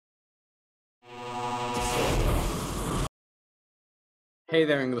Hey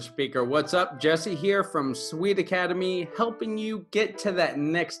there, English speaker. What's up? Jesse here from Sweed Academy, helping you get to that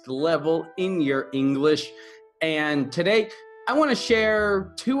next level in your English. And today, I want to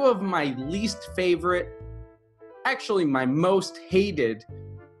share two of my least favorite, actually my most hated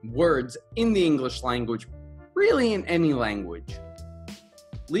words in the English language, really in any language.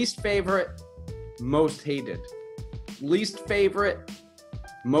 Least favorite, most hated. Least favorite,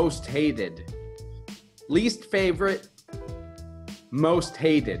 most hated. Least favorite, most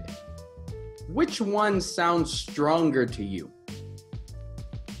hated. Which one sounds stronger to you?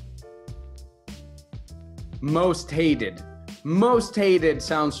 Most hated. Most hated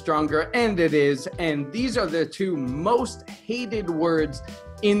sounds stronger, and it is. And these are the two most hated words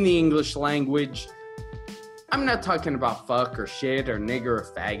in the English language. I'm not talking about fuck or shit or nigger or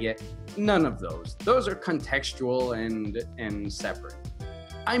faggot. None of those. Those are contextual and separate.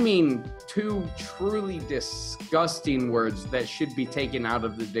 I mean, two truly disgusting words that should be taken out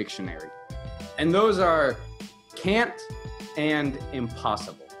of the dictionary. And those are can't and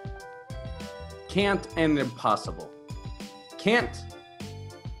impossible. Can't and impossible. Can't,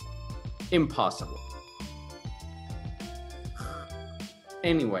 impossible.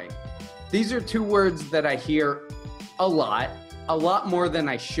 Anyway, these are two words that I hear a lot more than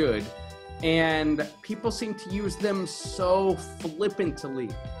I should. And people seem to use them so flippantly.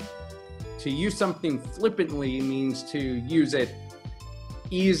 To use something flippantly means to use it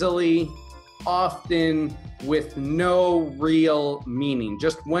easily, often, with no real meaning,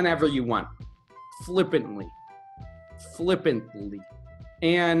 just whenever you want. Flippantly. Flippantly.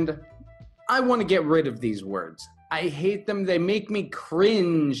 And I want to get rid of these words. I hate them. They make me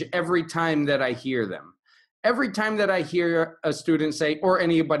cringe every time that I hear them. Every time that I hear a student say, or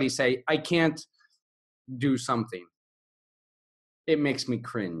anybody say, I can't do something, it makes me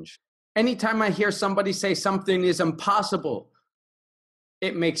cringe. Anytime I hear somebody say something is impossible,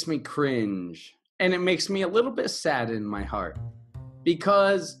 it makes me cringe. And it makes me a little bit sad in my heart.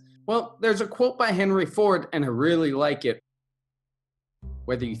 Because, well, there's a quote by Henry Ford, and I really like it.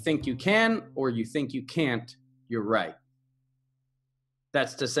 Whether you think you can or you think you can't, you're right.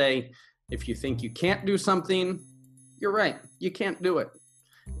 That's to say, if you think you can't do something, you're right, you can't do it.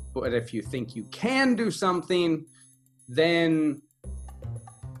 But if you think you can do something, then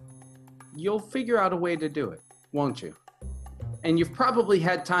you'll figure out a way to do it, won't you? And you've probably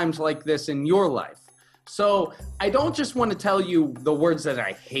had times like this in your life. So I don't just want to tell you the words that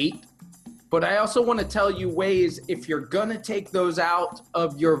I hate, but I also want to tell you ways, if you're gonna take those out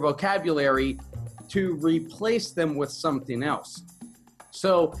of your vocabulary, to replace them with something else.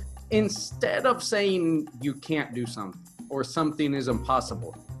 So instead of saying you can't do something or something is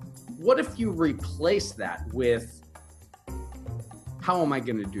impossible, what if you replace that with, how am I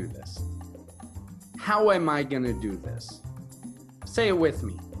going to do this? How am I going to do this? Say it with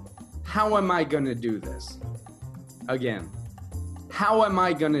me. How am I going to do this? Again, how am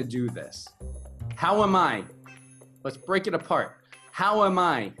I going to do this? How am I? Let's break it apart. How am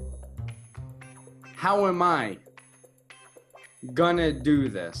I? How am I gonna do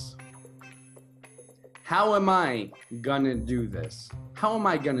this? How am I gonna do this? How am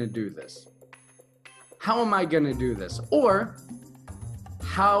I gonna do this? How am I gonna do this? Or,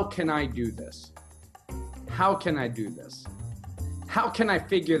 how can I do this? How can I do this? How can I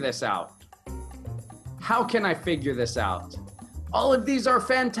figure this out? How can I figure this out? All of these are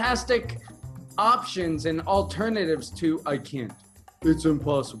fantastic options and alternatives to I can't. It's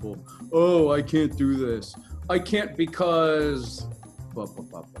impossible. Oh, I can't do this. I can't because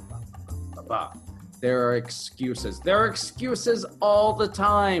there are excuses. There are excuses all the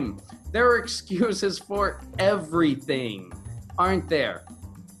time. There are excuses for everything, aren't there?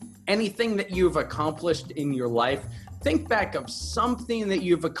 Anything that you've accomplished in your life, think back of something that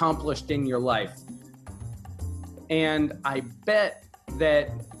you've accomplished in your life. And I bet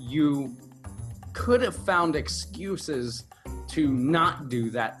that you could have found excuses to not do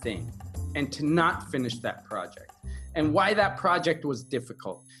that thing and to not finish that project, and why that project was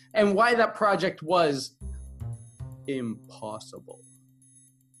difficult, and why that project was impossible,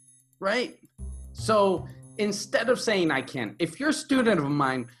 right? So instead of saying I can't, if you're a student of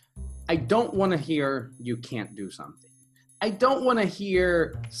mine, I don't want to hear you can't do something. I don't want to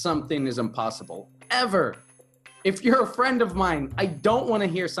hear something is impossible, ever. If you're a friend of mine, I don't want to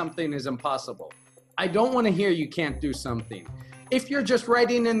hear something is impossible. I don't want to hear you can't do something. If you're just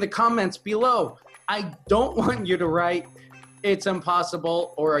writing in the comments below, I don't want you to write it's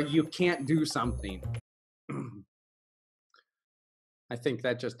impossible or you can't do something. I think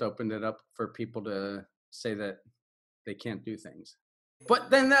that just opened it up for people to say that they can't do things. But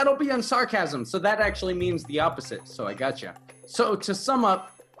then that'll be on sarcasm. So that actually means the opposite. So I gotcha. So to sum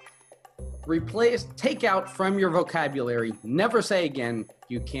up, take out from your vocabulary, never say again,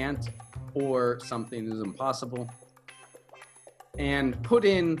 you can't, or something is impossible. And put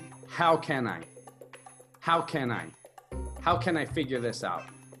in, how can I? How can I? How can I figure this out?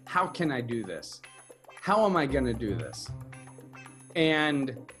 How can I do this? How am I going to do this?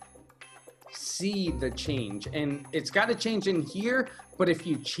 And see the change. And it's got to change in here, but if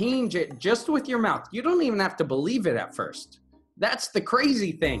you change it just with your mouth, you don't even have to believe it at first. That's the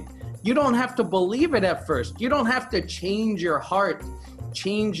crazy thing. You don't have to believe it at first. You don't have to change your heart,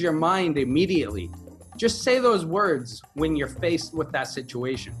 change your mind immediately. Just say those words when you're faced with that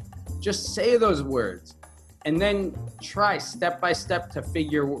situation. Just say those words and then try step by step to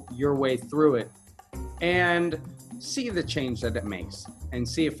figure your way through it and see the change that it makes and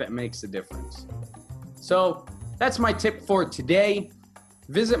see if it makes a difference. So that's my tip for today.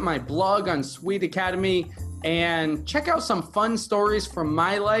 Visit my blog on Sweed Academy and check out some fun stories from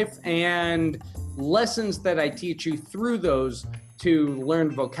my life and lessons that I teach you through those to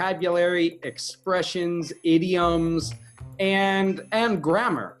learn vocabulary, expressions, idioms, and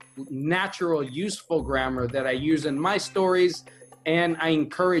grammar, natural, useful grammar that I use in my stories, and I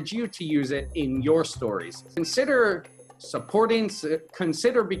encourage you to use it in your stories. Consider supporting,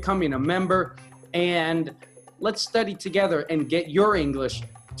 consider becoming a member, and let's study together and get your English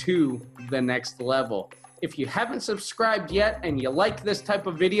to the next level. If you haven't subscribed yet and you like this type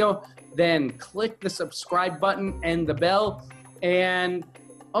of video, then click the subscribe button and the bell, and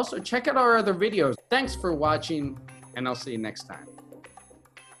also check out our other videos. Thanks for watching, and I'll see you next time.